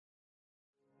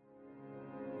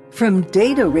From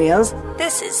data rails,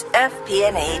 this is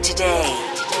FP&A Today.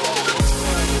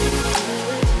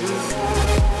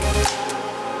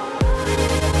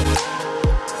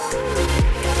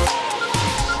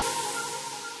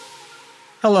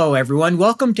 Hello, everyone.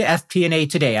 Welcome to FP&A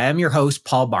Today. I am your host,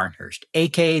 Paul Barnhurst,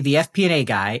 aka the FP&A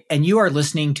Guy, and you are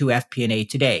listening to FP&A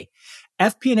Today.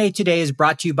 FP&A Today is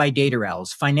brought to you by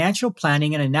DataRails, financial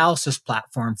planning and analysis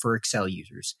platform for Excel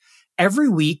users. Every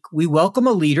week, we welcome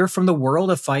a leader from the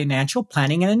world of financial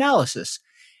planning and analysis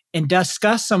and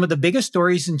discuss some of the biggest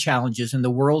stories and challenges in the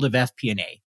world of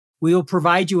FP&A. We will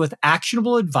provide you with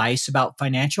actionable advice about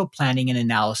financial planning and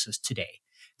analysis today.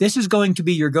 This is going to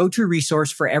be your go-to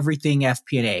resource for everything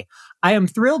FP&A. I am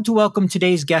thrilled to welcome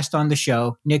today's guest on the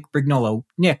show, Nick Brignola.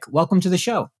 Nick, welcome to the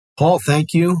show. Paul,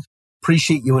 thank you.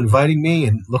 Appreciate you inviting me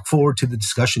and look forward to the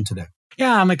discussion today.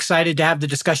 Yeah, I'm excited to have the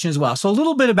discussion as well. So a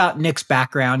little bit about Nick's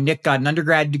background. Nick got an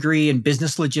undergrad degree in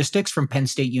business logistics from Penn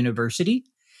State University,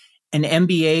 an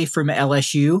MBA from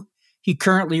LSU. He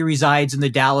currently resides in the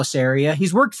Dallas area.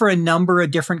 He's worked for a number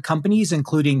of different companies,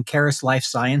 including Caris Life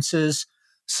Sciences,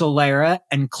 Solera,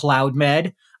 and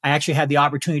CloudMed. I actually had the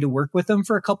opportunity to work with him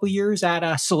for a couple of years at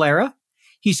Solera.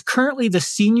 He's currently the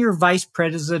Senior Vice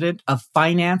President of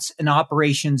Finance and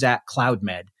Operations at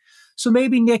CloudMed. So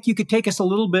maybe, Nick, you could take us a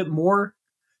little bit more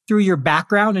through your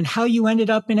background and how you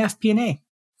ended up in FP&A.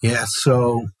 Yeah,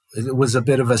 so it was a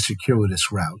bit of a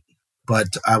circuitous route, but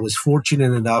I was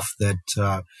fortunate enough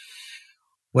that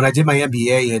when I did my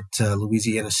MBA at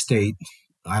Louisiana State,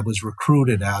 I was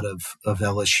recruited out of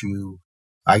LSU.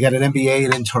 I got an MBA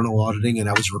in internal auditing, and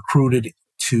I was recruited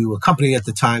to a company at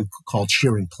the time called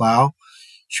Schering-Plough.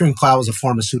 Schering-Plough was a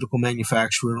pharmaceutical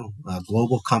manufacturer, a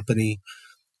global company,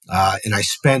 and I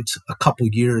spent a couple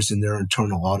of years in their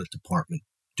internal audit department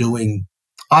doing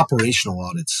operational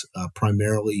audits,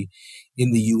 primarily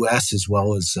in the U.S. as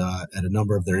well as at a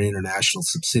number of their international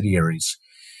subsidiaries.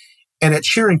 And at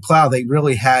Schering-Plough, they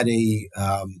really had it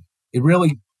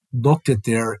really looked at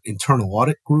their internal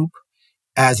audit group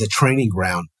as a training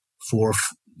ground for,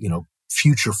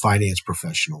 future finance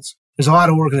professionals. There's a lot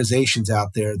of organizations out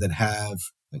there that have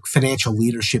like financial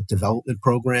leadership development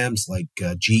programs, like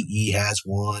GE has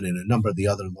one, and a number of the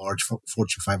other large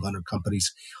Fortune 500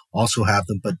 companies also have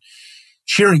them. But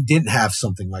Schering didn't have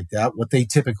something like that. What they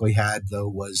typically had, though,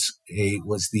 was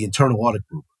the internal audit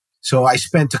group. So I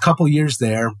spent a couple of years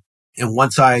there, and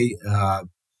once I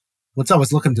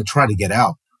was looking to try to get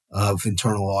out of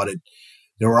internal audit,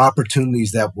 there were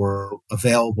opportunities that were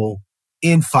available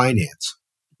in finance.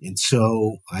 And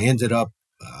so I ended up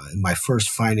in my first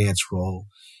finance role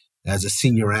as a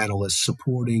senior analyst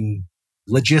supporting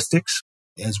logistics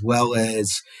as well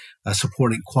as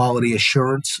supporting quality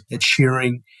assurance at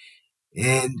Schering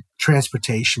and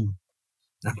transportation.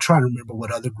 I'm trying to remember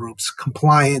what other groups,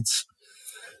 compliance.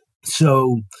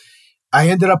 So I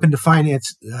ended up into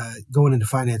finance, going into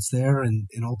finance there, and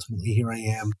ultimately here I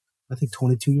am, I think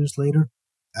 22 years later.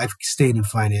 I've stayed in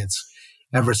finance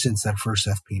ever since that first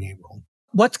FP&A role.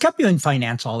 What's kept you in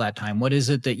finance all that time? What is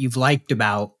it that you've liked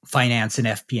about finance and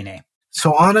FP&A?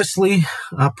 So honestly,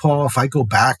 Paul, if I go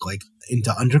back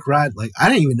into undergrad, I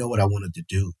didn't even know what I wanted to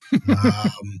do.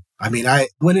 I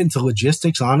went into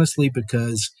logistics, honestly,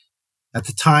 because at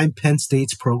the time, Penn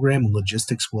State's program in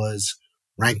logistics was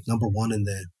ranked number one in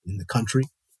the country.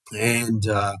 And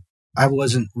I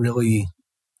wasn't really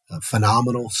a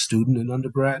phenomenal student in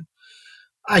undergrad.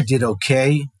 I did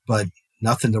okay, but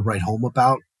nothing to write home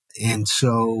about. And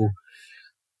so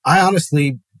I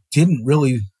honestly didn't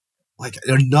really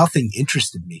nothing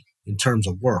interested me in terms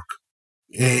of work.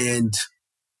 And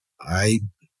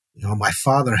my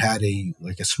father had a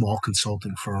small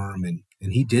consulting firm, and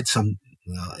he did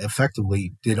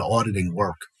effectively did auditing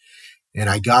work. And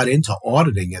I got into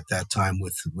auditing at that time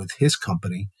with his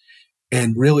company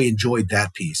and really enjoyed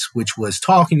that piece, which was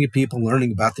talking to people,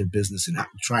 learning about their business and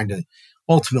trying to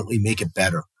ultimately make it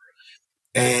better.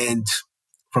 And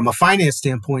from a finance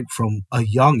standpoint, from a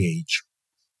young age,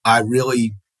 I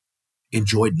really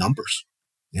enjoyed numbers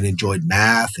and enjoyed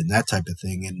math and that type of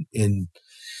thing. And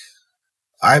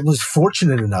I was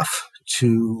fortunate enough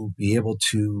to be able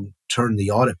to turn the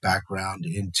audit background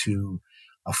into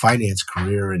a finance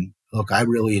career. And look, I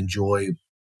really enjoy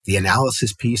the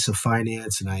analysis piece of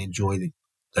finance, and I enjoy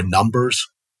the numbers.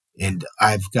 And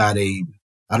I've got I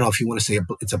don't know if you want to say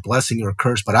it's a blessing or a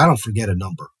curse, but I don't forget a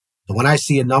number. So when I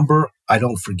see a number, I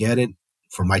don't forget it.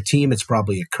 For my team, it's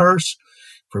probably a curse.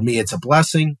 For me, it's a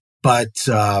blessing. But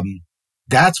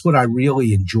that's what I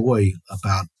really enjoy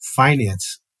about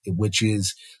finance, which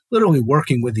is literally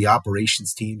working with the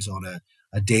operations teams on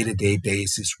a day-to-day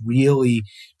basis, really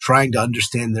trying to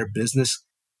understand their business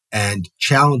and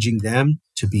challenging them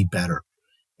to be better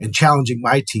and challenging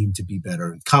my team to be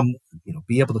better and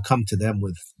be able to come to them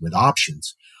with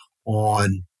options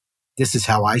on this is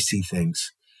how I see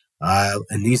things.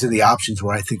 And these are the options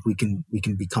where I think we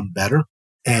can become better.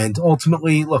 And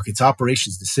ultimately, look, it's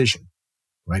operations decision,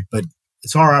 right? But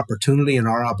it's our opportunity and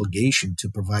our obligation to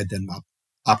provide them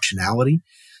optionality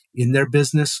in their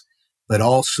business, but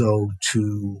also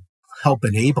to help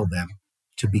enable them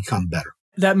to become better.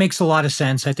 That makes a lot of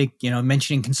sense. I think,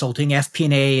 mentioning consulting,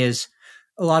 FP&A is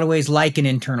a lot of ways like an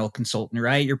internal consultant,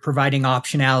 right? You're providing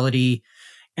optionality.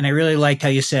 And I really liked how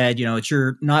you said, it's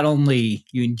your, not only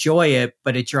you enjoy it,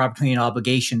 but it's your opportunity and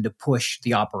obligation to push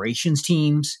the operations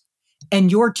teams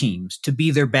and your teams to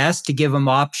be their best, to give them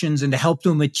options and to help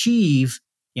them achieve,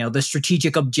 the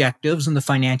strategic objectives and the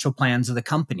financial plans of the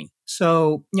company.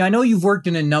 So, I know you've worked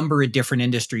in a number of different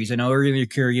industries. I know earlier in your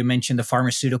career, you mentioned the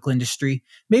pharmaceutical industry.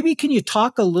 Maybe can you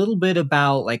talk a little bit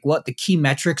about what the key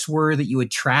metrics were that you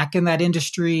would track in that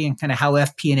industry and kind of how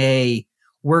FP&A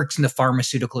works in the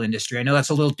pharmaceutical industry? I know that's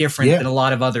a little different than a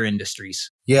lot of other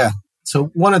industries. Yeah.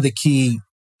 So one of the key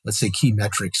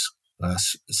metrics,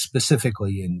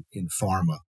 specifically in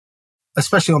pharma,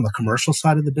 especially on the commercial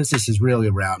side of the business, is really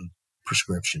around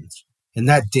prescriptions. And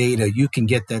that data, you can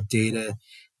get that data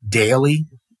daily,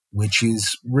 which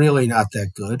is really not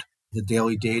that good, the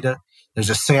daily data.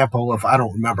 There's a sample of, I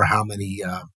don't remember how many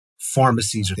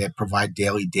pharmacies that provide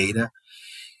daily data.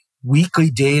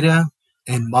 Weekly data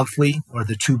and monthly are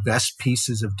the two best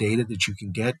pieces of data that you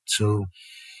can get. So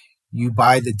you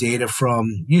buy the data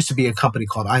from, used to be a company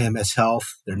called IMS Health.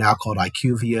 They're now called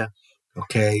IQVIA.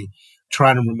 Okay.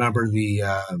 Trying to remember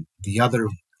the other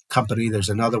company. There's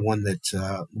another one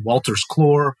that Walters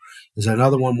Clore is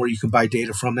another one where you can buy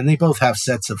data from. And they both have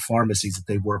sets of pharmacies that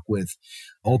they work with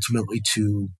ultimately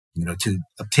to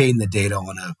obtain the data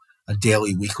on a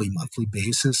daily, weekly, monthly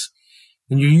basis.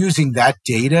 And you're using that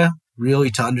data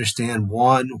really to understand,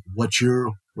 one, what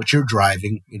you're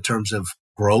driving in terms of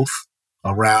growth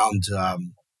around,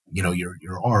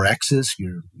 your RXs,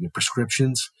 your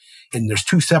prescriptions. And there's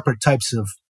two separate types of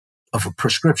a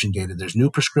prescription data. There's new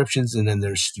prescriptions and then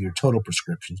there's your total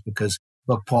prescriptions. Because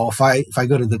look, Paul, if I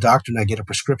go to the doctor and I get a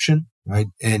prescription, right,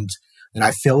 and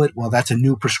I fill it, well, that's a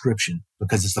new prescription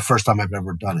because it's the first time I've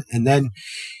ever done it. And then,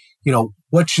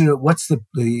 what's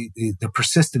the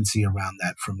persistency around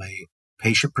that from a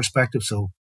patient perspective? So,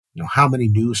 how many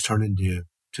news turn into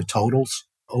totals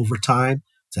over time?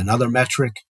 It's another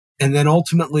metric. And then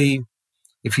ultimately,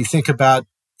 if you think about,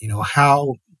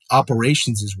 how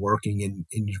operations is working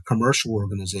in your commercial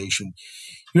organization,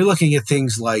 you're looking at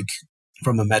things like,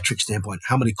 from a metric standpoint,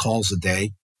 how many calls a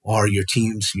day are your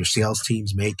sales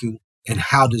teams making? And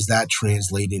how does that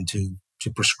translate into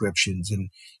prescriptions and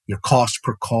your cost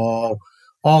per call,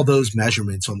 all those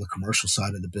measurements on the commercial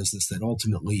side of the business that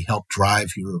ultimately help drive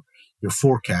your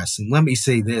forecasts. And let me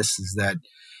say this is that,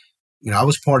 I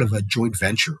was part of a joint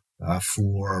venture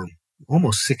for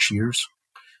almost 6 years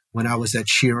when I was at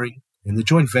Shearing. And the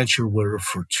joint venture were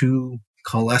for two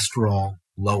cholesterol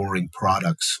lowering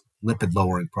products, lipid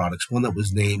lowering products. One that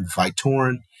was named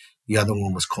Vytorin. The other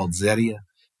one was called Zetia.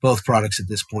 Both products at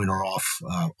this point are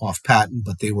off patent,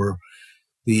 but they were,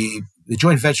 the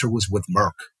joint venture was with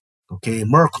Merck. Okay.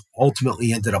 And Merck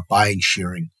ultimately ended up buying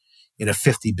Shearing in a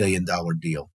 $50 billion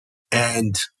deal.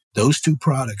 And those two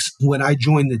products, when I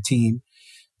joined the team,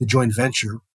 the joint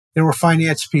venture, there were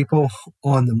finance people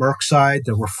on the Merck side.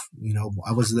 There were,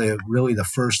 I was really the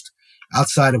first,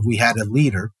 outside of we had a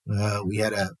leader, we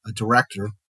had a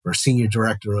director or senior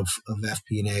director of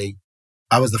FP&A.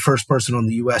 I was the first person on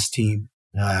the U.S. team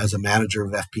as a manager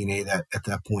of FP&A at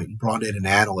that point, and brought in an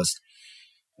analyst.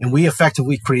 And we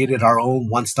effectively created our own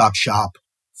one-stop shop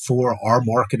for our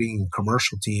marketing and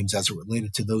commercial teams as it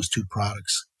related to those two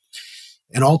products.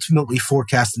 And ultimately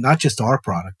forecasted not just our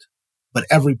product, but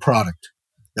every product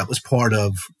that was part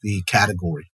of the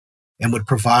category, and would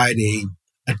provide a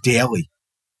daily,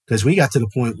 because we got to the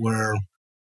point where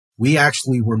we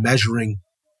actually were measuring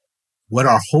what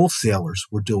our wholesalers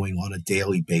were doing on a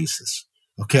daily basis.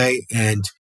 Okay. And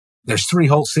there's 3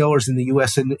 wholesalers in the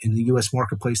U.S. in the U.S.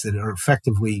 marketplace that are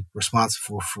effectively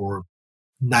responsible for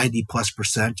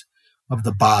 90+% of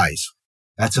the buys.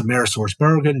 That's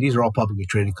AmerisourceBergen. These are all publicly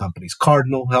traded companies.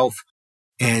 Cardinal Health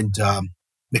and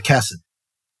McKesson.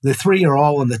 The 3 are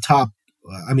all in the top.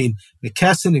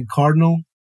 McKesson and Cardinal,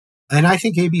 and I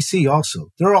think ABC also.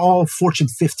 They're all Fortune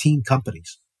 15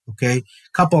 companies. Okay. A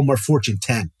couple of them are Fortune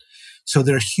 10. So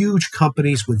they're huge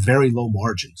companies with very low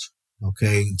margins.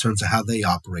 okay, in terms of how they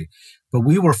operate. But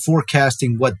we were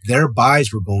forecasting what their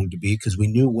buys were going to be because we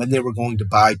knew when they were going to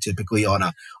buy, typically on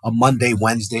a Monday,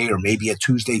 Wednesday, or maybe a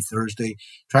Tuesday, Thursday,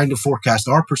 trying to forecast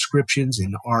our prescriptions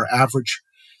and our average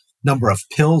number of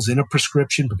pills in a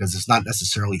prescription, because it's not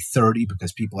necessarily 30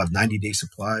 because people have 90-day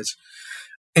supplies,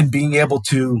 and being able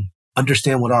to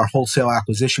understand what our wholesale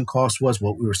acquisition cost was,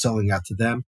 what we were selling out to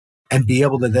them, and be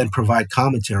able to then provide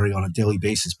commentary on a daily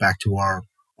basis back to our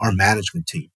management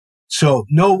team. So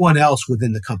no one else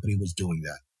within the company was doing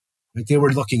that. Like, they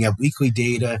were looking at weekly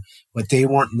data, but they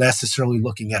weren't necessarily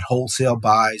looking at wholesale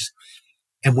buys.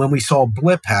 And when we saw a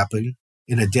blip happen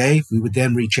in a day, we would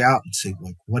then reach out and say,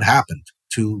 like, what happened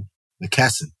to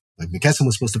McKesson? Like, McKesson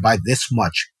was supposed to buy this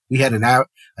much. We had a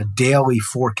daily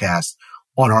forecast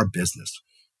on our business.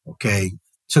 Okay.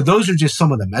 So those are just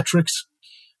some of the metrics.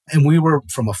 And we were,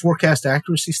 from a forecast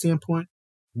accuracy standpoint,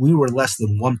 we were less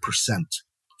than 1%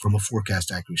 from a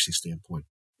forecast accuracy standpoint.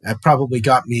 That probably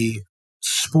got me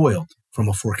spoiled from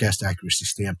a forecast accuracy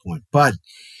standpoint, but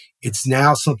it's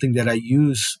now something that I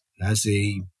use as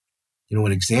an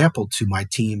example to my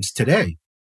teams today,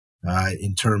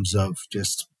 in terms of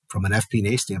just from an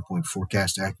FP&A standpoint,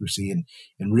 forecast accuracy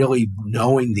and really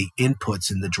knowing the inputs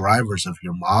and the drivers of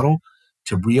your model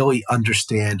to really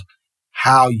understand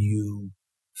how you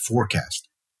forecast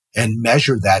and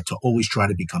measure that to always try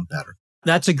to become better.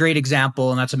 That's a great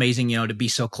example. And that's amazing, to be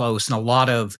so close and a lot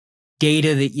of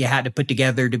data that you had to put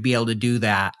together to be able to do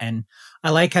that. And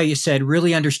I like how you said,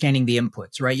 really understanding the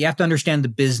inputs, right? You have to understand the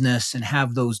business and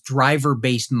have those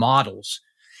driver-based models.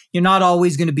 You're not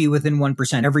always going to be within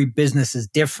 1%. Every business is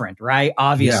different, right?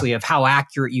 Obviously, of how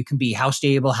accurate you can be, how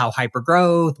stable, how hyper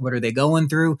growth, what are they going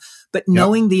through? But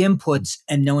knowing the inputs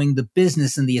and knowing the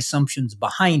business and the assumptions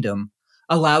behind them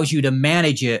allows you to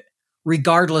manage it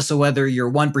regardless of whether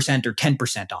you're 1% or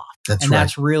 10% off.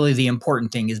 That's really the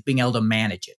important thing, is being able to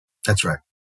manage it. That's right.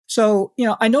 So,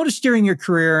 I noticed during your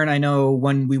career, and I know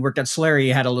when we worked at Solari,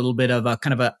 you had a little bit of a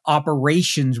kind of an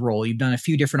operations role. You've done a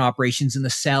few different operations in the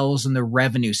sales and the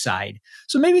revenue side.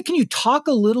 So maybe can you talk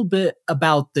a little bit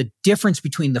about the difference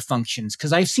between the functions?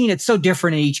 Because I've seen it so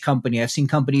different in each company. I've seen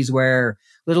companies where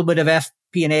a little bit of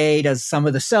FP&A does some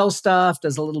of the sales stuff,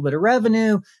 does a little bit of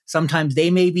revenue. Sometimes they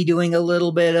may be doing a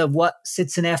little bit of what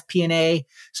sits in FP&A.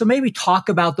 So maybe talk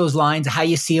about those lines, how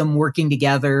you see them working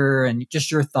together, and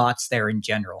just your thoughts there in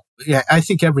general. Yeah, I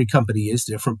think every company is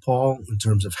different, Paul, in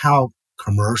terms of how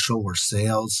commercial or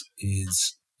sales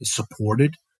is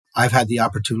supported. I've had the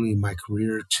opportunity in my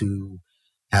career to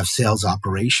have sales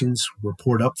operations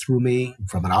report up through me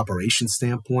from an operations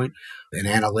standpoint and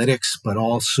analytics, but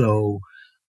also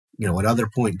at other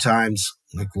point in times,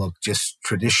 just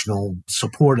traditional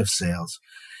support of sales.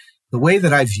 The way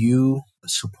that I view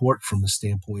support from a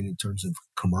standpoint in terms of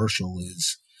commercial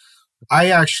is I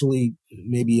actually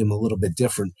maybe am a little bit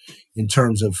different in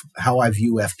terms of how I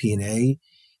view FP&A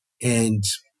and,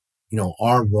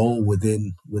 our role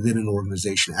within an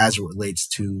organization as it relates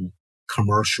to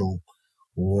commercial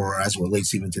or as it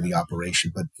relates even to the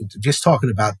operation. But just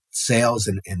talking about sales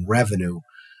and revenue,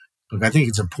 look, I think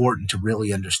it's important to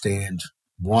really understand,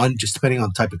 one, just depending on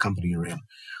the type of company you're in,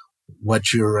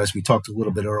 as we talked a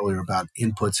little bit earlier about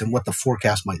inputs and what the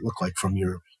forecast might look like from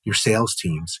your sales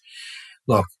teams.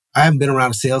 Look, I haven't been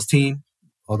around a sales team,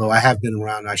 although I have been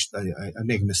around, I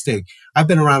make a mistake. I've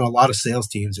been around a lot of sales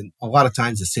teams, and a lot of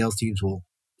times the sales teams will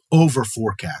over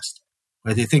forecast,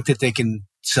 right? They think that they can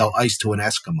sell ice to an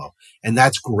Eskimo, and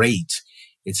that's great.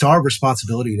 It's our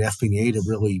responsibility at FP&A to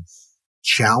really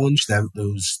challenge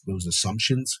those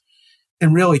assumptions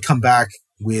and really come back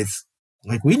with,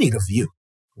 we need a view.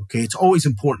 Okay. It's always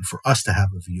important for us to have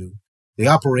a view. The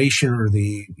operation or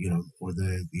the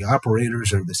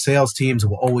operators or the sales teams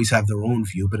will always have their own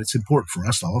view, but it's important for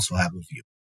us to also have a view.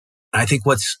 And I think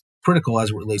what's critical as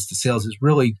it relates to sales is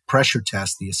really pressure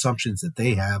test the assumptions that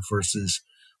they have versus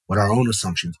what our own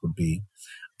assumptions would be.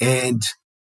 And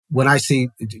when I say,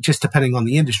 just depending on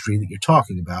the industry that you're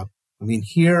talking about,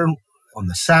 here on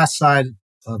the SaaS side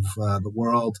of the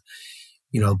world,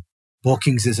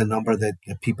 bookings is a number that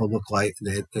people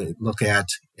look at.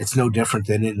 It's no different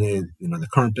than in the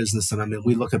current business that I'm in.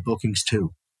 We look at bookings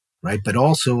too, right? But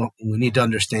also we need to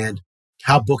understand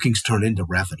how bookings turn into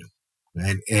revenue,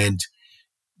 and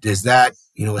does that,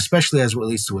 especially as it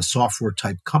relates to a software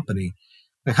type company,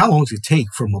 how long does it take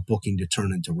from a booking to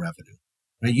turn into revenue?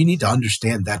 Right? You need to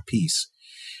understand that piece.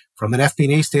 From an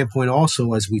FP&A standpoint,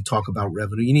 also, as we talk about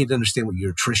revenue, you need to understand what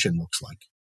your attrition looks like,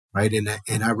 right?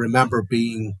 And I remember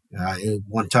being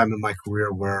one time in my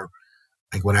career where,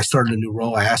 when I started a new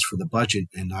role, I asked for the budget,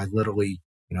 and I literally,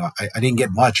 I didn't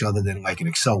get much other than an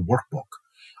Excel workbook,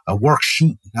 a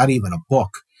worksheet, not even a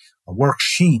book, a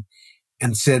worksheet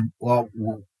and said, well,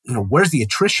 where's the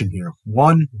attrition here?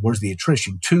 One, where's the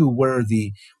attrition? Two, where's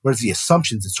the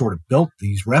assumptions that sort of built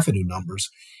these revenue numbers?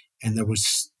 And there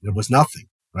was nothing,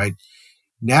 right?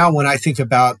 Now, when I think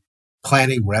about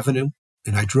planning revenue,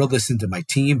 and I drill this into my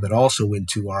team, but also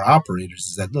into our operators,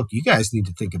 is that, look, you guys need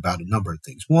to think about a number of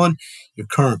things. One, your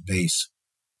current base,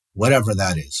 whatever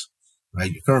that is,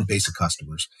 right? Your current base of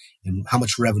customers, and how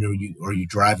much revenue are you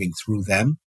driving through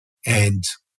them? And,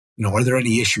 are there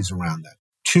any issues around that?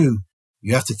 Two,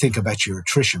 you have to think about your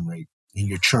attrition rate and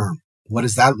your churn. What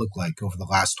does that look like over the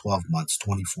last 12 months,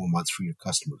 24 months for your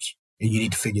customers? And you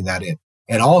need to figure that in.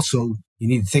 And also, you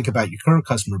need to think about your current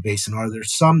customer base, and are there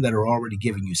some that are already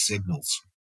giving you signals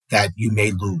that you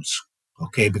may lose,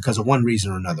 okay, because of one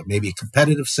reason or another? Maybe a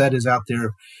competitive set is out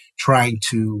there trying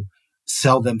to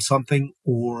sell them something,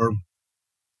 or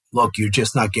look, you're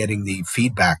just not getting the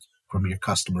feedback from your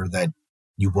customer that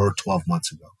you were 12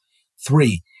 months ago.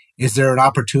 Three, is there an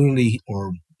opportunity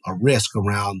or a risk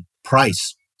around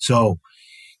price? So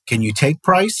can you take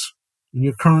price in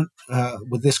your current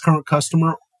with this current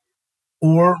customer,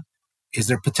 or is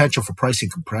there potential for pricing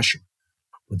compression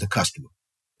with the customer?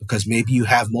 Because maybe you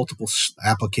have multiple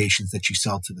applications that you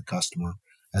sell to the customer,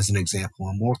 as an example,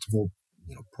 or multiple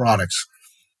products.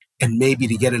 And maybe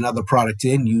to get another product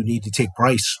in, you need to take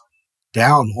price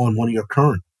down on one of your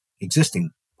current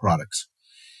existing products.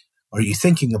 Are you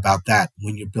thinking about that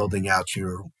when you're building out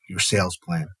your sales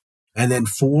plan? And then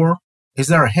four, is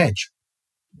there a hedge?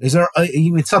 Is there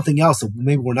even something else that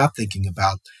maybe we're not thinking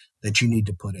about that you need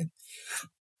to put in?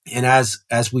 And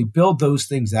as we build those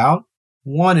things out,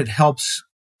 one, it helps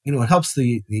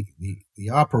the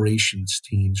operations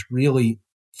teams really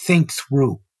think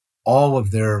through all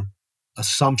of their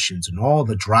assumptions and all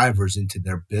the drivers into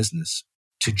their business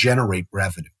to generate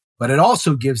revenue. But it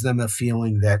also gives them a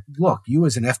feeling that, look, you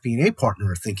as an FP&A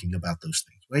partner are thinking about those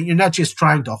things, right? You're not just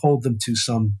trying to hold them to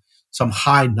some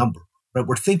high number, right?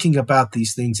 We're thinking about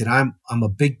these things, and I'm a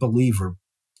big believer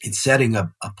in setting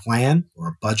a plan or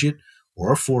a budget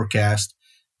or a forecast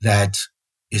that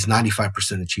is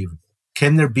 95% achievable.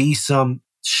 Can there be some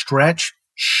stretch?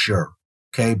 Sure.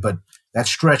 Okay. But that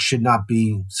stretch should not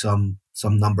be some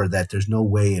number that there's no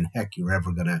way in heck you're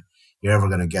ever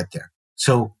gonna get there.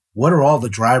 So what are all the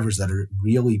drivers that are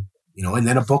really, and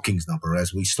then a bookings number,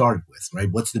 as we started with,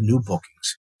 right? What's the new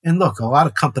bookings? And look, a lot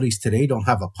of companies today don't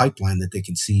have a pipeline that they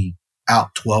can see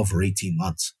out 12 or 18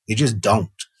 months. They just don't.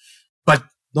 But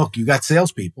look, you got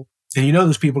salespeople, and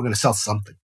those people are going to sell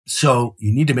something. So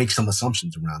you need to make some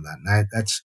assumptions around that. And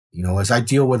that's, as I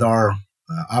deal with our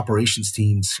operations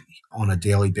teams on a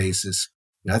daily basis,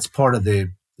 that's part of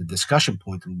the discussion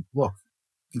point. And look,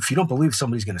 if you don't believe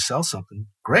somebody's going to sell something,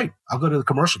 great. I'll go to the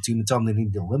commercial team and tell them they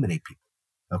need to eliminate people.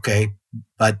 Okay.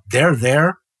 But they're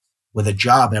there with a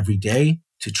job every day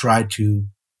to try to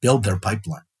build their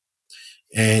pipeline.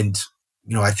 And,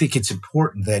 I think it's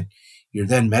important that you're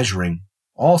then measuring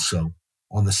also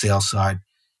on the sales side,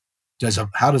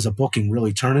 how does a booking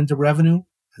really turn into revenue?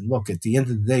 And look, at the end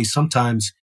of the day,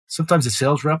 sometimes a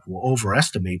sales rep will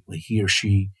overestimate what he or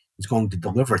she is going to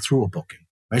deliver through a booking,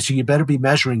 right? So you better be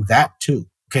measuring that too,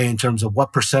 okay, in terms of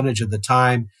what percentage of the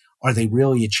time are they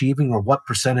really achieving, or what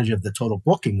percentage of the total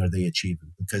booking are they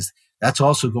achieving? Because that's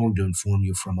also going to inform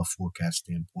you from a forecast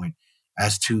standpoint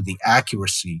as to the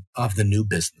accuracy of the new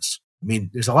business. I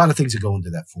mean, there's a lot of things that go into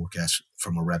that forecast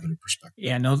from a revenue perspective.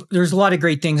 Yeah, no, there's a lot of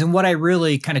great things. And what I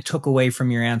really kind of took away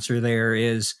from your answer there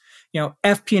is,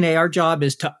 FP&A, our job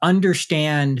is to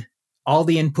understand all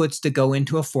the inputs that go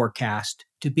into a forecast,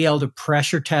 to be able to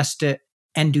pressure test it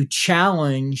and to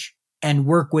challenge and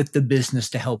work with the business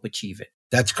to help achieve it.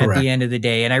 That's correct. At the end of the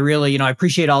day. And I really, I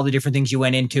appreciate all the different things you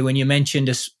went into. And you mentioned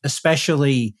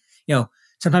especially,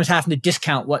 sometimes having to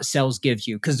discount what sales gives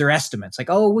you because they're estimates. Like,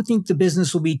 we think the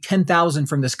business will be 10,000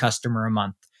 from this customer a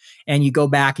month. And you go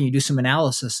back and you do some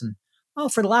analysis and,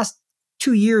 for the last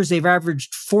 2 years, they've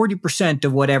averaged 40%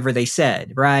 of whatever they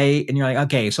said, right? And you're like,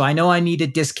 okay, so I know I need to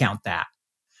discount that.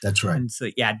 That's right. And so,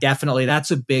 yeah, definitely.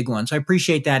 That's a big one. So I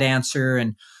appreciate that answer.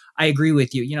 And I agree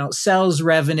with you. Sales,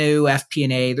 revenue,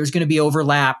 FP&A, there's going to be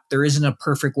overlap. There isn't a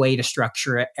perfect way to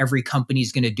structure it. Every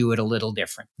company's going to do it a little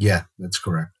different. Yeah, that's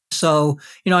correct. So,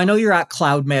 I know you're at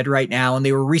CloudMed right now and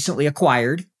they were recently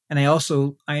acquired. And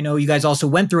I know you guys also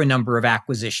went through a number of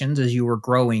acquisitions as you were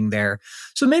growing there.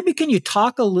 So maybe can you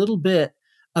talk a little bit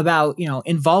about,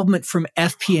 involvement from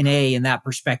FP&A in that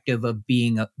perspective of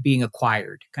being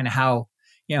acquired, kind of how,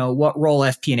 what role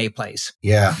FP&A plays?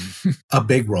 Yeah, a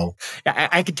big role.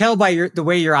 I could tell by the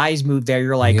way your eyes moved there.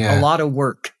 You're like, a lot of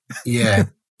work. Yeah.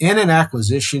 In an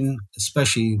acquisition,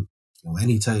 especially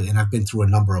anytime, and I've been through a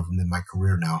number of them in my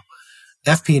career now,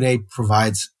 FP&A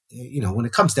provides, when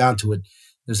it comes down to it,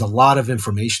 there's a lot of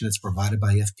information that's provided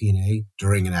by FP&A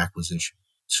during an acquisition.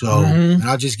 So, and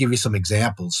I'll just give you some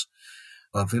examples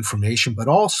of information, but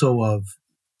also of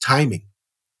timing,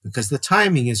 because the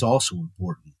timing is also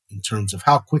important in terms of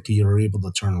how quickly you're able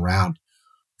to turn around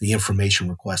the information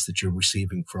request that you're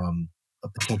receiving from a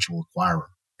potential acquirer.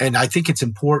 And I think it's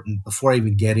important before I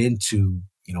even get into,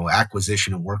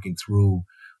 acquisition and working through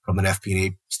from an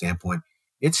FP&A standpoint,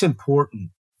 it's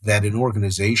important that an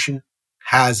organization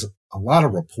has a lot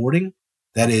of reporting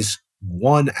that is,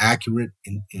 one, accurate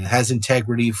and has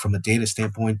integrity from a data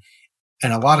standpoint,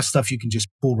 and a lot of stuff you can just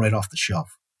pull right off the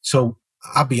shelf. So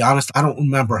I'll be honest, I don't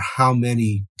remember how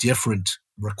many different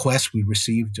requests we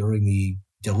received during the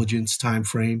diligence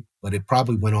timeframe, but it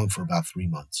probably went on for about 3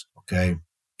 months. Okay.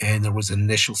 And there was an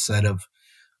initial set of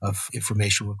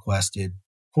information requested.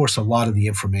 Of course, a lot of the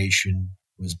information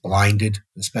was blinded,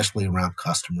 especially around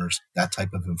customers, that type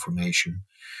of information.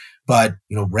 But,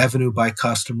 revenue by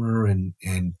customer and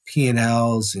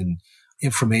P&Ls and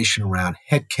information around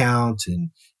headcount and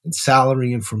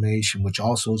salary information, which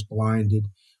also is blinded,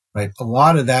 right? A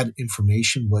lot of that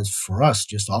information was for us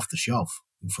just off the shelf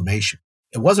information.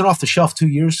 It wasn't off the shelf 2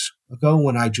 years ago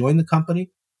when I joined the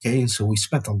company. Okay. And so we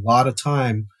spent a lot of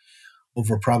time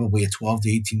over probably a 12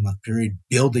 to 18 month period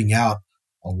building out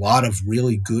a lot of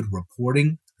really good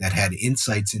reporting that had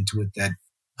insights into it that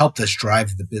helped us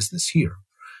drive the business here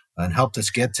and helped us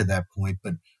get to that point.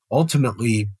 But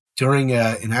ultimately, during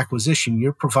an acquisition,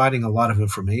 you're providing a lot of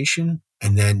information.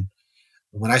 And then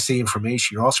when I say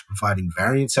information, you're also providing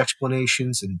variance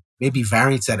explanations and maybe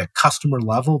variance at a customer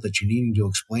level that you're needing to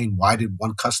explain. Why did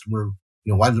one customer,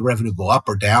 why did the revenue go up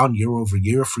or down year over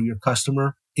year for your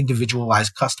customer,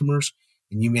 individualized customers?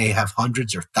 And you may have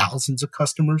hundreds or thousands of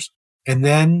customers. And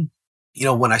then,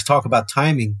 when I talk about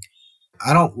timing,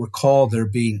 I don't recall there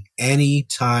being any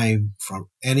time from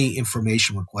any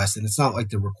information request. And it's not like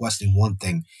they're requesting one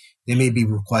thing. They may be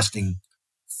requesting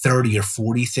 30 or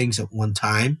 40 things at one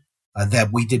time that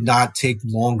we did not take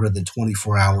longer than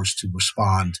 24 hours to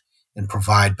respond and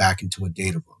provide back into a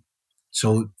data room.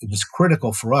 So it was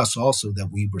critical for us also that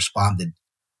we responded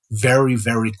very,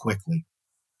 very quickly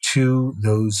to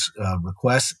those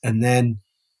requests. And then,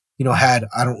 had,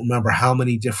 I don't remember how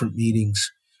many different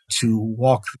meetings to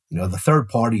walk, the third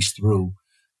parties through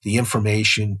the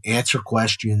information, answer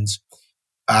questions.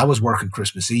 I was working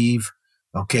Christmas Eve.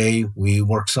 Okay. We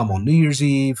worked some on New Year's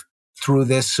Eve through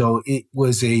this. So it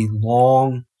was a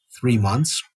long 3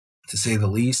 months, to say the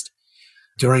least.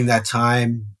 During that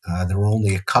time, there were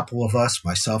only a couple of us,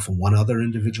 myself and one other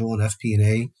individual in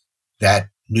FP&A that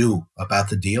knew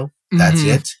about the deal. That's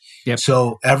it. Yep.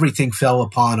 So everything fell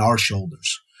upon our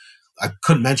shoulders. I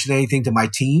couldn't mention anything to my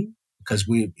team because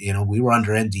we were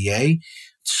under NDA.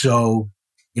 So,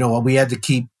 what we had to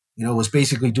keep, was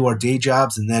basically do our day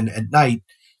jobs and then at night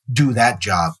do that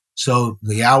job. So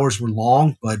the hours were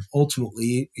long, but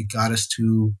ultimately it got us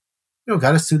to,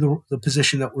 the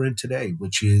position that we're in today,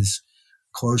 which is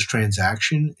closed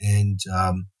transaction and,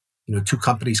 two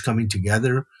companies coming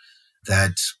together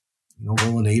that,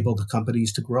 will enable the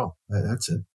companies to grow. That's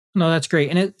it. No, that's great.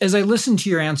 And as I listened to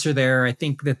your answer there, I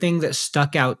think the thing that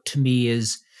stuck out to me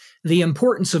is the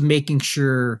importance of making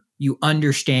sure you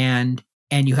understand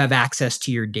and you have access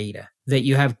to your data, that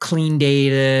you have clean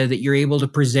data, that you're able to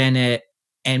present it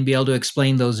and be able to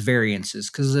explain those variances.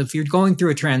 Because if you're going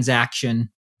through a transaction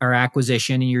or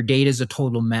acquisition and your data is a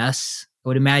total mess, I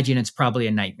would imagine it's probably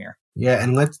a nightmare. Yeah.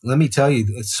 And let me tell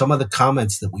you, some of the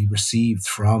comments that we received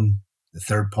from the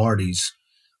third parties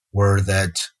were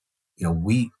that,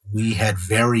 we had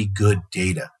very good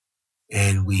data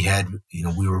and we had,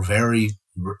 we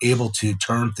were able to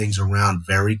turn things around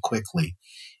very quickly.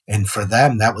 And for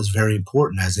them, that was very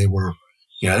important as they were,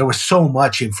 there was so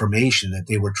much information that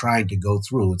they were trying to go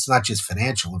through. It's not just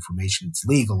financial information, it's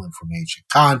legal information,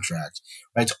 contracts,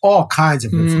 right? It's all kinds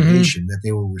of information that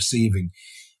they were receiving.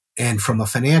 And from a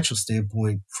financial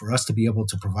standpoint, for us to be able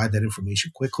to provide that information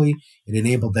quickly, it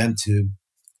enabled them to,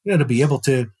 to be able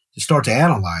to start to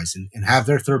analyze and have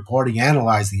their third party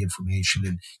analyze the information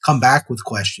and come back with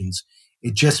questions.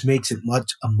 It just makes it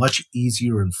a much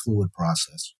easier and fluid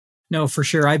process. No, for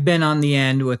sure. I've been on the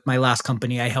end with my last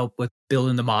company. I helped with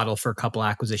building the model for a couple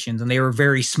acquisitions, and they were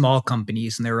very small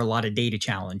companies, and there were a lot of data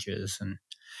challenges. And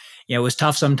it was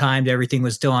tough sometimes. Everything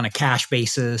was still on a cash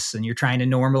basis, and you're trying to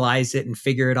normalize it and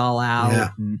figure it all out. Yeah.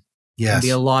 And yes. It can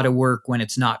be a lot of work when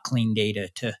it's not clean data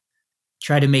to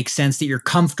try to make sense that you're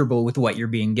comfortable with what you're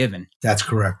being given. That's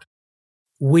correct.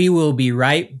 We will be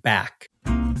right back.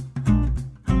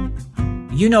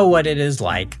 You know what it is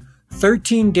like.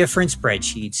 13 different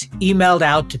spreadsheets emailed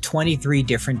out to 23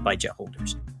 different budget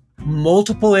holders,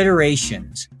 multiple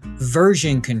iterations,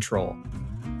 version control,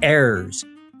 errors,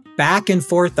 back and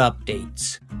forth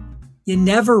updates. You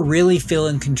never really feel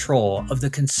in control of the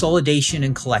consolidation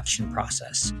and collection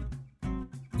process.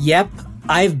 Yep,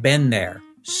 I've been there.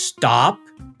 Stop,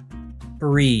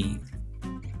 breathe.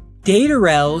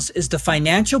 DataRels is the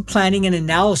financial planning and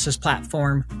analysis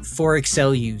platform for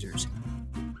Excel users.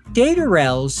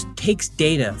 DataRels takes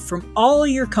data from all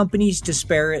your company's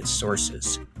disparate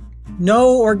sources.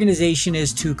 No organization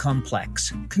is too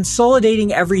complex,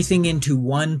 consolidating everything into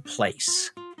one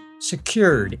place,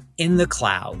 secured in the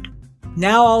cloud.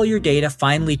 Now all your data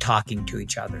finally talking to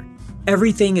each other.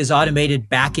 Everything is automated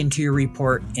back into your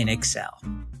report in Excel.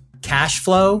 Cash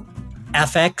flow,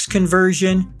 FX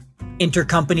conversion,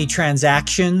 intercompany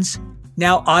transactions,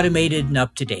 now automated and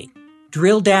up to date.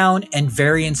 Drill down and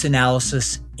variance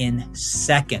analysis in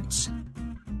seconds.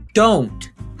 Don't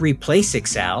replace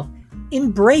Excel,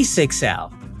 embrace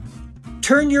Excel.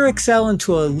 Turn your Excel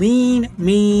into a lean,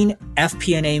 mean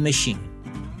FP&A machine.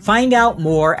 Find out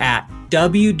more at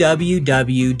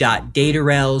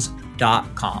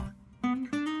www.datarels.com.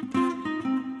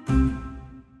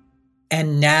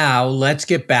 And now let's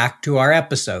get back to our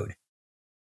episode.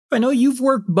 I know you've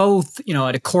worked both,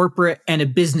 at a corporate and a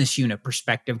business unit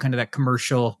perspective, kind of that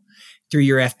commercial through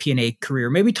your FP&A career.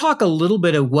 Maybe talk a little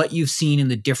bit of what you've seen in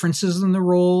the differences in the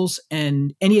roles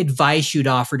and any advice you'd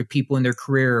offer to people in their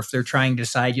career if they're trying to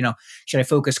decide, should I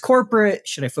focus corporate?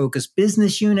 Should I focus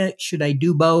business unit? Should I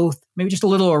do both? Maybe just a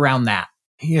little around that.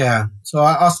 Yeah. So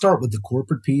I'll start with the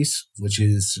corporate piece, which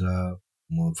is,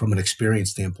 from an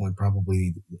experience standpoint,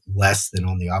 probably less than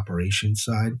on the operations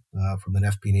side, from an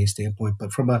FP&A standpoint.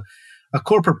 But from a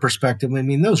corporate perspective,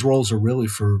 those roles are really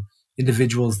for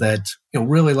individuals that,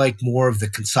 really like more of the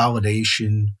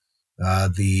consolidation,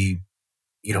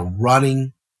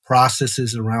 running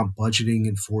processes around budgeting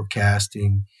and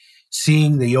forecasting,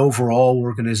 seeing the overall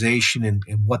organization and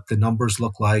what the numbers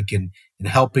look like and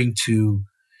helping to,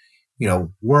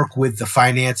 work with the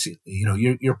finance.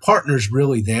 Your partners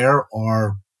really there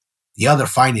are the other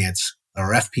finance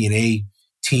or FP&A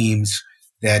teams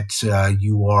that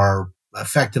you are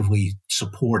effectively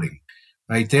supporting,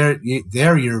 right?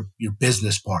 They're your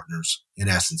business partners in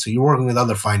essence. So you're working with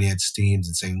other finance teams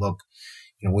and saying, look,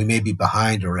 we may be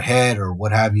behind or ahead or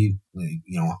what have you. Can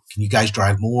you guys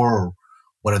drive more, or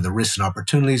what are the risks and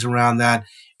opportunities around that?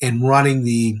 And running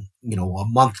a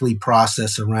monthly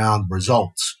process around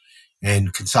results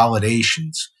and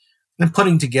consolidations, and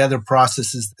putting together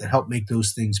processes that help make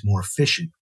those things more efficient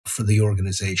for the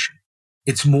organization.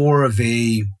 It's more of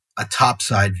a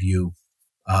topside view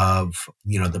of,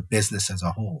 the business as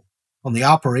a whole. On the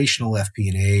operational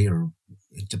FP&A, or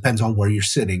it depends on where you're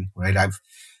sitting, right? I've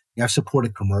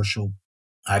supported commercial.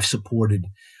 I've supported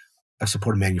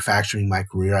manufacturing in my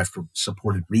career. I've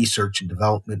supported research and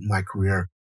development in my career.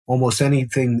 Almost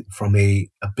anything from a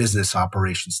business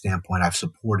operation standpoint, I've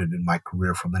supported in my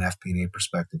career from an FP&A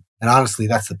perspective. And honestly,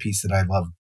 that's the piece that I love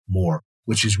more,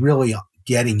 which is really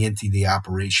getting into the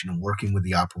operation and working with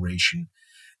the operation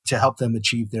to help them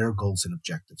achieve their goals and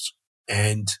objectives,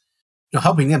 and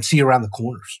helping them see around the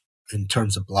corners in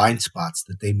terms of blind spots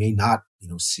that they may not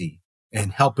see,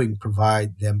 and helping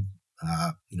provide them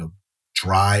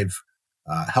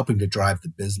helping to drive the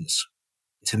business.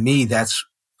 To me,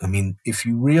 if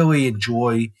you really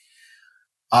enjoy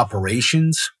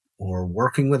operations or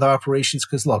working with operations,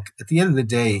 because look, at the end of the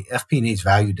day, FP&A's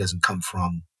value doesn't come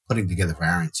from putting together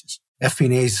variances.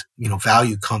 FP&A's,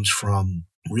 value comes from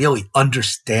really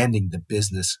understanding the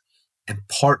business and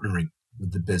partnering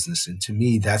with the business. And to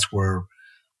me, that's where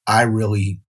I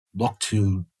really look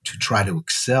to try to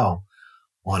excel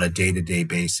on a day-to-day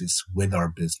basis with our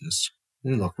business.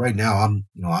 And look, right now I'm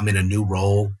in a new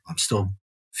role. I'm still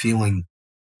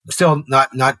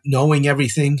not knowing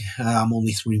everything. I'm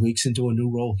only 3 weeks into a new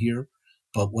role here.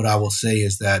 But what I will say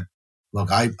is that,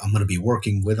 look, I'm going to be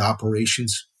working with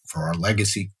operations for our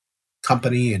legacy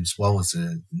company as well as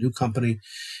a new company.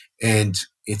 And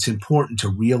it's important to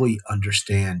really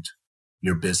understand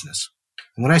your business.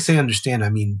 And when I say understand,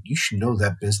 you should know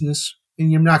that business,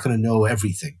 and you're not going to know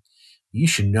everything. You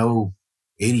should know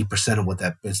 80% of what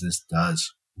that business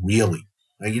does, really.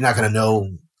 Right? You're not going to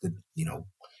know that,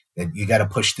 that you got to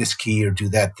push this key or do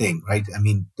that thing, right?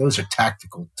 Those are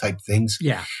tactical type things.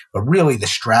 Yeah. But really the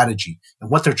strategy and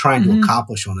what they're trying to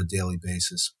accomplish on a daily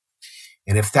basis.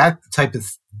 And if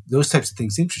those types of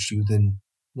things interest you, then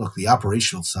look, the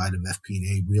operational side of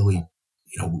FP&A really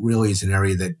is an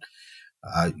area that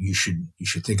you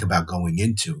should think about going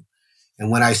into.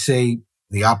 And when I say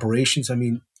the operations,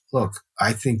 look,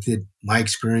 I think that my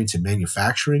experience in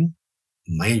manufacturing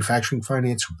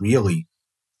finance really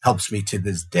helps me to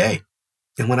this day.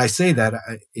 And when I say that,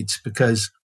 it's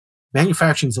because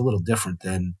manufacturing is a little different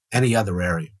than any other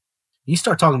area. You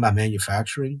start talking about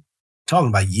manufacturing, talking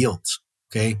about yields,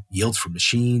 okay? Yields for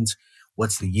machines.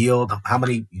 What's the yield? How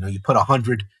many, you put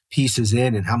 100 pieces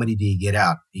in and how many do you get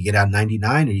out? You get out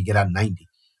 99 or you get out 90?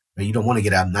 Right? You don't want to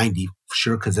get out 90 for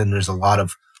sure, because then there's a lot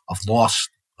of lost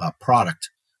product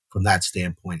from that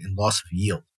standpoint and loss of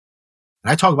yield.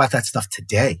 And I talk about that stuff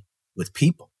today with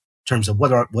people in terms of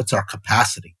what's our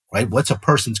capacity, right? What's a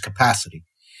person's capacity?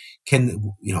 I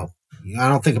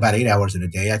don't think about 8 hours in a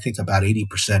day. I think about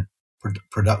 80%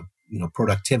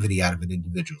 productivity out of an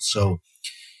individual. So,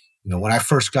 when I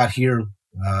first got here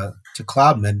to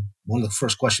Cloudman, one of the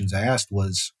first questions I asked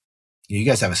was, you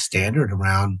guys have a standard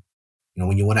around,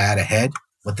 when you want to add a head,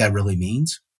 what that really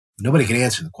means? Nobody could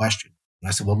answer the question. And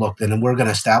I said, well, look, then we're going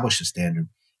to establish a standard.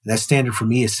 And that standard for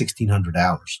me is 1,600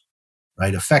 hours,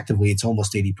 right? Effectively, it's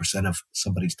almost 80% of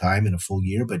somebody's time in a full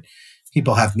year, but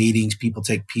people have meetings, people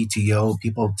take PTO,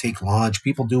 people take lunch,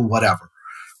 people do whatever,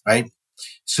 right?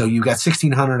 So you got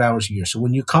 1,600 hours a year. So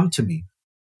when you come to me,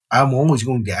 I'm always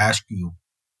going to ask you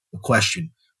the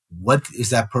question, what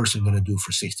is that person going to do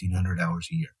for 1,600 hours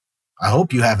a year? I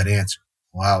hope you have an answer.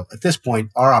 Well, at this point,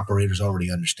 our operators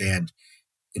already understand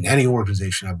in any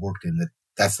organization I've worked in that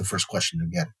that's the first question they're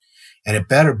getting. And it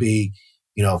better be,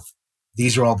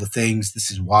 these are all the things,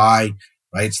 this is why,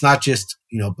 right? It's not just,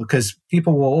 because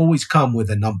people will always come with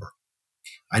a number.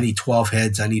 I need 12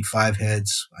 heads. I need 5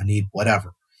 heads. I need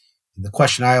whatever. And the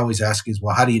question I always ask is,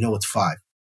 well, how do you know it's 5?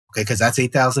 Okay. Cause that's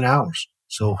 8,000 hours.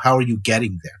 So how are you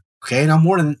getting there? Okay. And I'm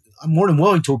more than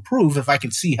willing to approve if I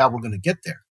can see how we're going to get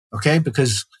there. Okay.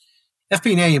 Because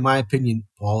FP&A, in my opinion,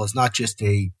 Paul, is not just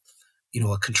a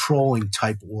controlling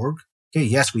type org. Okay.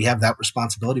 Yes, we have that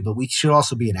responsibility, but we should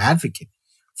also be an advocate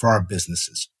for our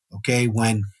businesses. Okay.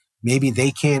 When maybe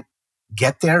they can't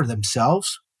get there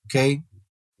themselves. Okay.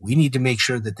 We need to make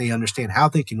sure that they understand how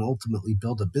they can ultimately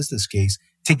build a business case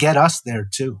to get us there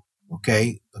too.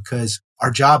 Okay. Because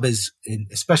our job is,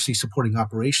 especially supporting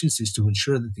operations, is to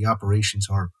ensure that the operations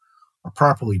are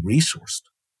properly resourced.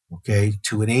 Okay.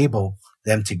 To enable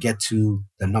them to get to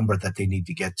the number that they need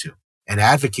to get to, and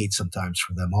advocate sometimes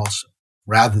for them also,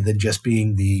 rather than just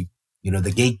being the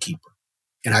gatekeeper.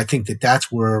 And I think that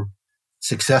that's where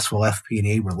successful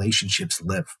FP&A relationships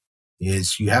live,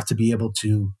 is you have to be able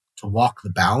to walk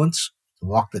the balance, to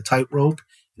walk the tightrope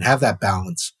and have that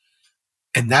balance.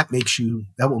 And that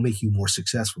will make you more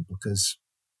successful, because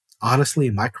honestly,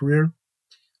 in my career,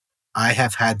 I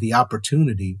have had the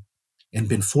opportunity and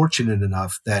been fortunate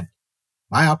enough that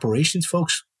my operations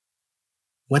folks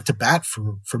went to bat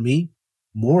for me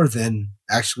more than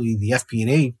actually the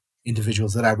FP&A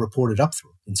individuals that I reported up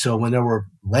through. And so when there were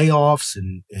layoffs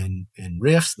and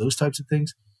rifts, those types of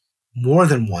things, more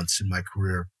than once in my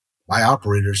career, my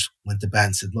operators went to bat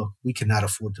and said, look, we cannot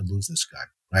afford to lose this guy,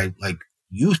 right? Like,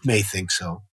 you may think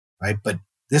so, right? But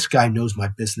this guy knows my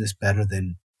business better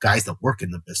than guys that work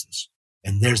in the business.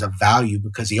 And there's a value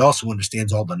because he also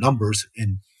understands all the numbers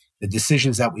and the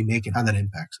decisions that we make and how that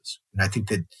impacts us. And I think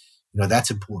that,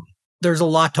 that's important. There's a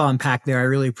lot to unpack there. I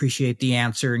really appreciate the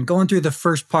answer. And going through the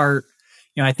first part,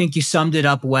 I think you summed it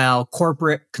up well.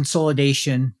 Corporate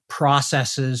consolidation,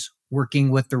 processes,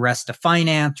 working with the rest of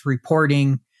finance,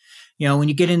 reporting. When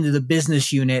you get into the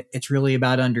business unit, it's really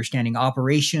about understanding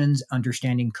operations,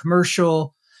 understanding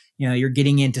commercial. You're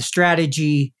getting into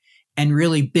strategy and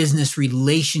really business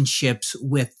relationships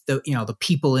with the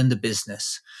people in the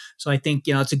business. So I think,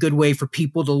 it's a good way for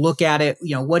people to look at it.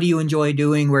 What do you enjoy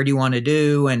doing? Where do you want to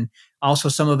do? And also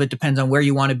some of it depends on where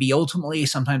you want to be ultimately.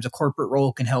 Sometimes a corporate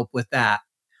role can help with that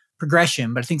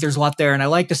progression, but I think there's a lot there. And I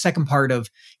like the second part of,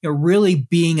 really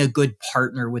being a good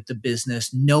partner with the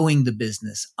business, knowing the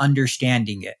business,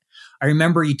 understanding it. I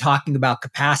remember you talking about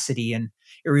capacity, and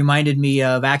it reminded me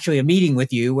of actually a meeting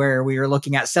with you where we were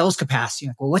looking at sales capacity.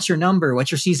 Like, well, what's your number?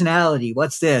 What's your seasonality?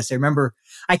 What's this? I remember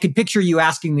I could picture you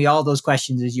asking me all those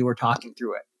questions as you were talking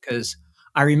through it, because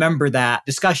I remember that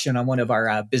discussion on one of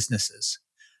our businesses.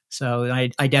 So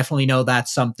I definitely know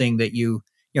that's something that you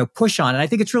push on. And I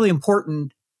think it's really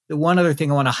important. The one other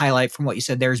thing I want to highlight from what you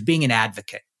said there is being an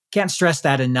advocate. Can't stress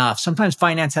that enough. Sometimes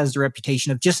finance has the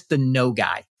reputation of just the no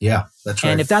guy. Yeah, that's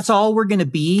right. And if that's all we're going to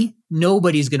be,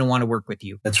 nobody's going to want to work with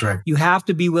you. That's right. You have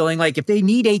to be willing, like if they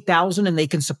need 8,000 and they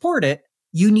can support it,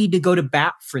 you need to go to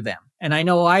bat for them. And I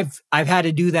know I've had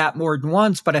to do that more than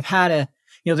once, but I've had to,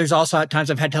 there's also at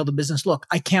times I've had to tell the business, look,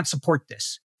 I can't support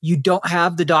this. You don't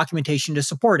have the documentation to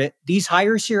support it. These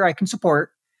hires here I can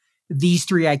support. These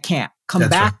 3 I can't. Come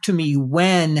back to me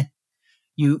when,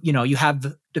 you have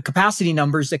the capacity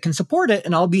numbers that can support it,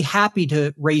 and I'll be happy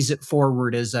to raise it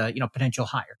forward as a, potential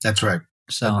hire. That's right.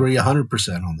 So agree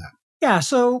 100% on that. Yeah.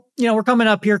 So, we're coming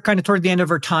up here kind of toward the end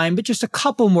of our time, but just a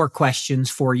couple more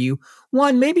questions for you.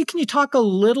 One, maybe can you talk a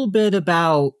little bit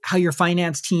about how your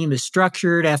finance team is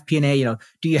structured, FP&A?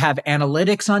 Do you have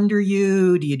analytics under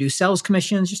you? Do you do sales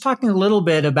commissions? Just talking a little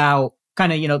bit about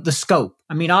kind of, the scope.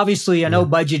 I mean, obviously I know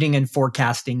budgeting and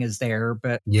forecasting is there,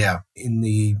 but yeah, in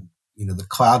the, the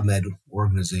CloudMed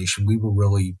organization,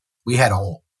 we had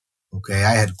all, okay.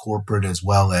 I had corporate as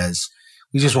well as,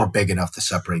 we just weren't big enough to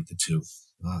separate the two.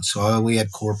 So we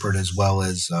had corporate as well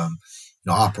as,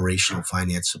 operational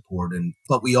finance support.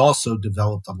 But we also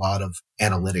developed a lot of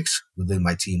analytics within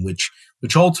my team, which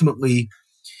ultimately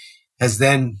there's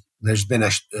been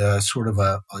a sort of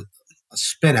a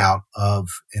spin out of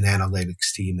an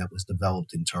analytics team that was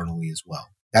developed internally as well.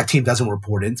 That team doesn't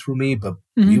report in through me, but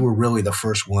we were really the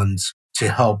first ones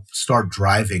to help start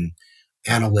driving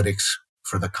analytics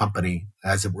for the company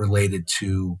as it related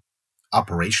to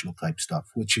operational type stuff,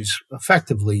 which is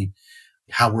effectively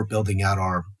how we're building out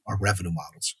our revenue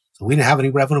models. So we didn't have any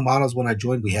revenue models when I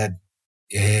joined.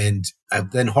 And I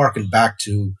then harkened back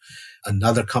to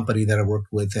another company that I worked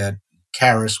with at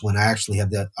Caris when I actually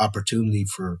had the opportunity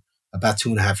for about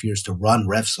 2.5 years to run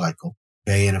Rev Cycle.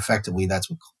 Okay. And effectively that's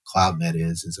what CloudMed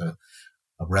is a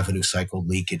revenue cycle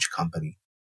leakage company.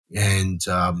 And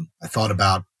I thought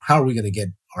about how are we going to get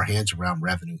our hands around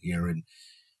revenue here, and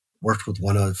worked with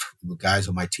one of the guys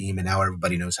on my team, and now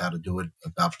everybody knows how to do it,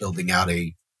 about building out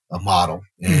a model.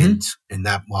 And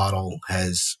that model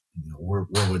has, we're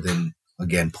within,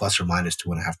 again, plus or minus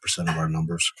 2.5% of our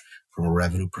numbers from a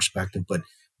revenue perspective, but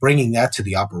bringing that to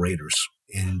the operators.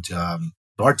 And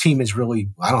our team is really,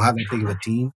 I don't have that big of a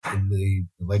team in the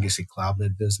legacy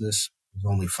CloudMed business. There's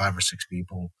only 5 or 6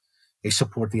 people. They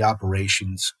support the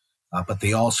operations, but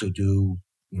they also do,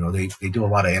 they do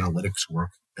a lot of analytics work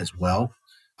as well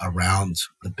around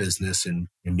the business and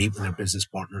meet with their business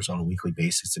partners on a weekly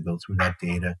basis to go through that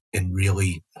data and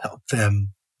really help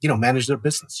them, manage their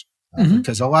business.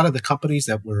 Because a lot of the companies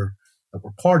that were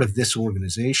part of this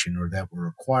organization or that were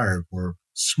acquired were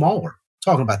smaller,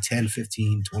 talking about 10,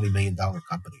 15, $20 million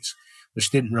companies, which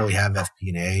didn't really have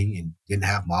FP&A and didn't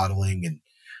have modeling. And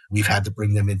we've had to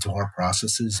bring them into our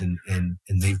processes and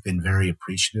they've been very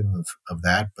appreciative of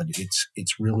that. But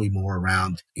it's really more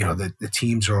around, the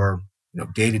teams are,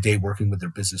 day to day working with their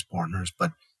business partners,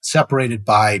 but separated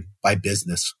by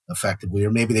business effectively,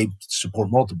 or maybe they support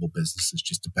multiple businesses,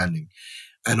 just depending.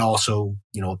 And also,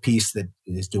 a piece that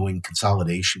is doing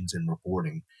consolidations and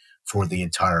reporting for the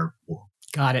entire world.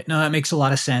 Got it. No, that makes a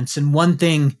lot of sense. And one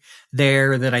thing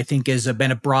there that I think has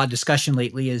been a broad discussion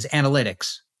lately is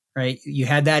analytics, right? You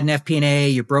had that in FP&A,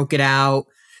 you broke it out.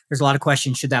 There's a lot of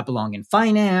questions. Should that belong in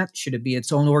finance? Should it be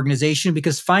its own organization?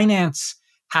 Because finance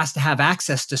has to have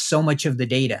access to so much of the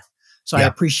data. So I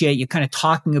appreciate you kind of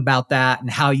talking about that and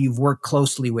how you've worked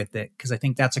closely with it, because I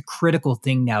think that's a critical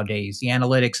thing nowadays, the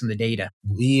analytics and the data.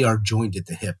 We are joined at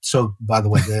the hip. So by the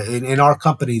way, in our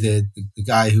company, the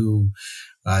guy who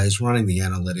is running the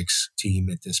analytics team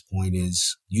at this point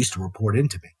used to report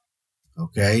into me.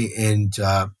 Okay. And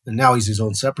now he's his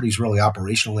own separate. He's really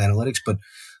operational analytics, but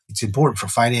it's important for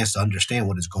finance to understand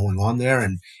what is going on there.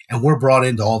 And we're brought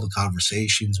into all the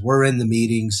conversations. We're in the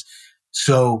meetings.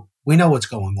 So we know what's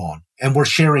going on, and we're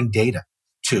sharing data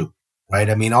too,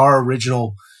 right? I mean, our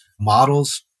original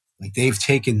models, like they've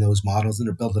taken those models and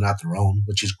they're building out their own,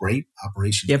 which is great.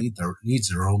 Operations needs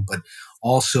their own, but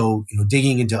also,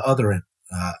 digging into other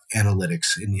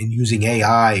analytics and using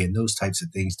AI and those types of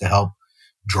things to help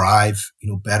drive,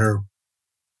 better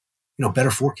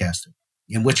forecasting,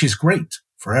 and which is great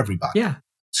for everybody. Yeah.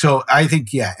 So I think,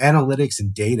 analytics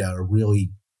and data are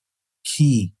really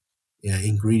key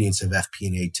ingredients of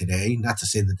FP&A today. Not to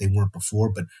say that they weren't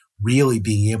before, but really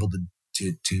being able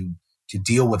to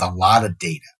deal with a lot of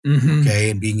data,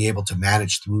 okay, and being able to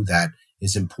manage through that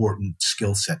is important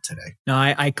skill set today. No,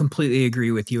 I completely agree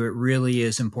with you. It really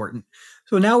is important.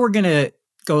 So now we're going to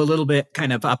go a little bit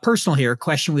kind of personal here, a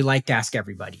question we like to ask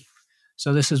everybody.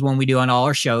 So this is one we do on all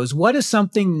our shows. What is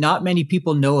something not many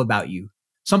people know about you?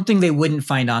 Something they wouldn't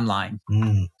find online?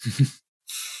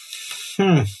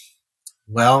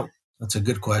 Well, that's a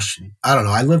good question. I don't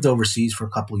know. I lived overseas for a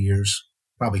couple of years.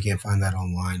 Probably can't find that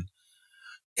online.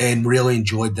 And really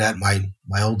enjoyed that. My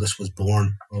oldest was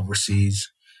born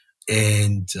overseas.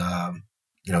 And,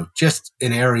 just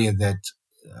an area that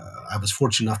I was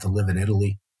fortunate enough to live in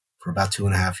Italy for about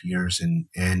 2.5 years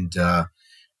and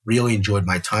really enjoyed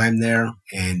my time there.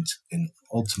 And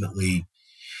ultimately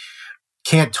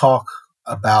can't talk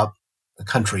about the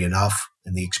country enough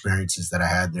and the experiences that I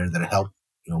had there that helped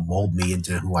mold me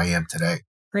into who I am today.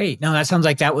 Great. No, that sounds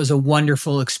like that was a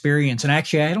wonderful experience. And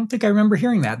actually, I don't think I remember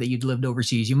hearing that you'd lived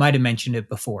overseas. You might have mentioned it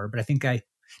before, but I think I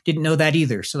didn't know that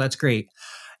either. So that's great.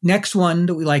 Next one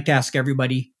that we like to ask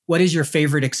everybody, what is your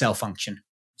favorite Excel function?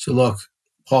 So look,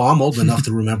 Paul, I'm old enough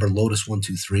to remember Lotus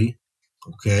 123.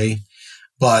 Okay.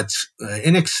 But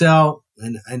in Excel,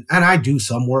 and I do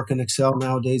some work in Excel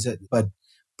nowadays, but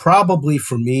probably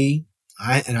for me,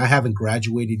 I haven't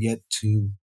graduated yet to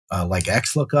like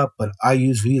XLOOKUP, but I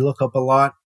use VLOOKUP a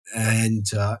lot. And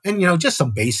just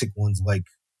some basic ones like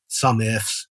sum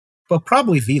ifs, but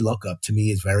probably VLOOKUP to me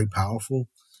is very powerful.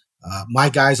 My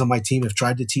guys on my team have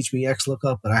tried to teach me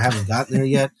XLOOKUP, but I haven't gotten there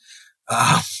yet.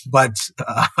 But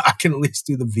I can at least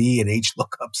do the V and H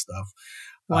lookup stuff.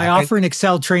 Well, I offer an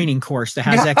Excel training course that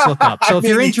has XLOOKUP. So if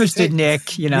you're interested,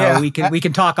 Nick, we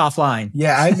can talk offline.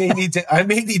 Yeah, I may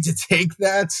need to take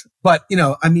that. But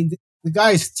the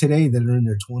guys today that are in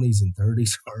their 20s and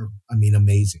 30s are,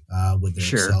 amazing with their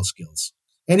Excel skills,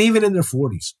 and even in their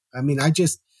 40s. I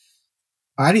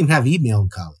didn't even have email in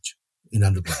college, in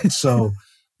undergrad, so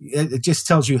it just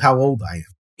tells you how old I am.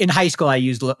 In high school, I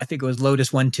used, I think it was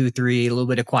Lotus 123, a little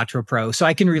bit of Quattro Pro, so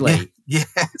I can relate. Yes.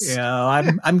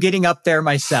 I'm getting up there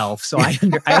myself, so I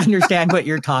understand what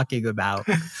you're talking about.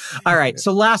 All right,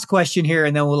 so last question here,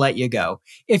 and then we'll let you go.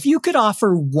 If you could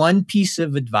offer one piece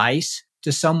of advice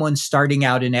to someone starting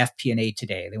out in FP&A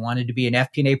today, they wanted to be an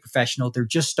FP&A professional, they're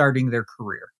just starting their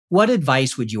career, what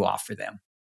advice would you offer them?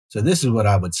 So this is what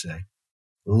I would say.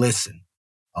 Listen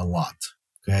a lot,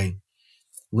 okay?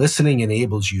 Listening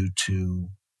enables you to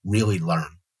really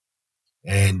learn.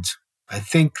 And I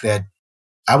think that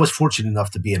I was fortunate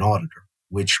enough to be an auditor,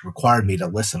 which required me to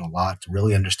listen a lot, to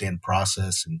really understand the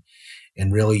process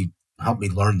and really help me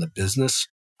learn the business.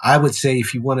 I would say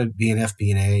if you want to be an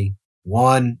FP&A,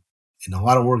 one, in a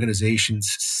lot of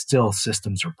organizations, still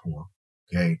systems are poor.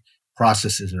 Okay.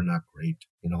 Processes are not great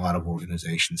in a lot of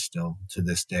organizations still to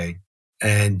this day.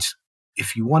 And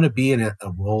if you want to be in a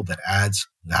role that adds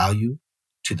value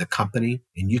to the company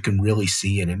and you can really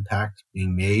see an impact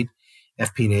being made,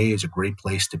 FP&A is a great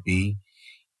place to be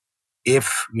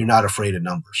if you're not afraid of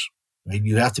numbers. Right?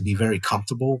 You have to be very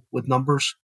comfortable with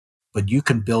numbers, but you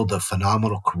can build a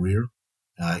phenomenal career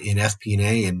in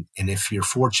FP&A. And if you're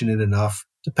fortunate enough,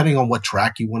 depending on what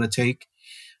track you want to take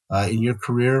in your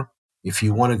career, if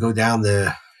you want to go down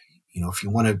if you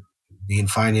want to be in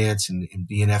finance and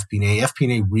be in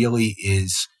FP&A really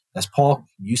is, as Paul,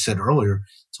 you said earlier,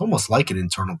 it's almost like an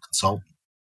internal consultant.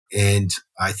 And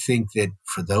I think that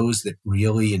for those that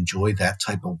really enjoy that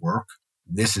type of work,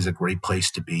 this is a great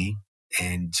place to be.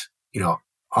 And,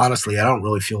 honestly, I don't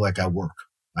really feel like I work.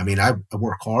 I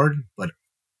work hard, but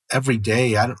every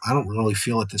day I don't really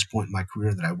feel at this point in my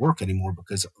career that I work anymore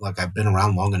because I've been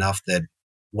around long enough that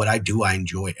what I do, I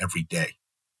enjoy every day.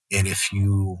 And if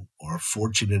you are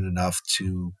fortunate enough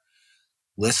to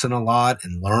listen a lot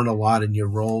and learn a lot in your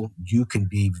role, you can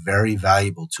be very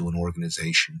valuable to an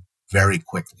organization very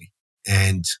quickly.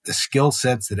 And the skill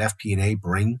sets that FP&A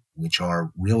bring, which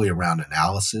are really around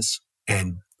analysis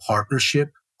and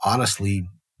partnership, honestly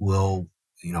will,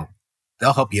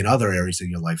 they'll help you in other areas of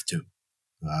your life too,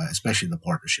 especially the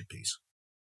partnership piece.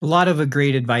 A lot of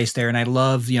great advice there. And I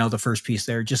love, the first piece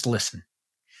there, just listen.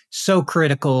 So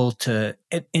critical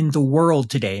in the world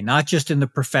today, not just in the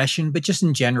profession, but just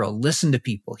in general. Listen to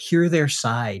people, hear their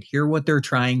side, hear what they're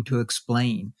trying to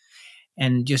explain,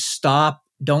 and just stop.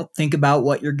 Don't think about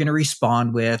what you're going to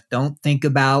respond with. Don't think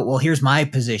about, well, here's my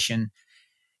position.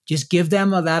 Just give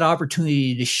them that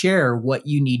opportunity to share what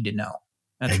you need to know.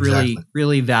 That's exactly. really,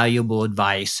 really valuable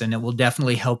advice, and it will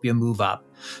definitely help you move up.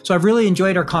 So I've really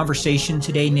enjoyed our conversation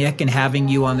today, Nick, and having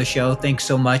you on the show. Thanks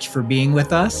so much for being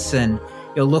with us, and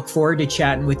you'll look forward to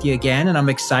chatting with you again. And I'm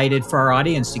excited for our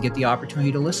audience to get the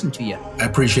opportunity to listen to you. I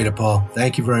appreciate it, Paul.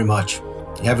 Thank you very much.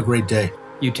 You have a great day.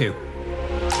 You too.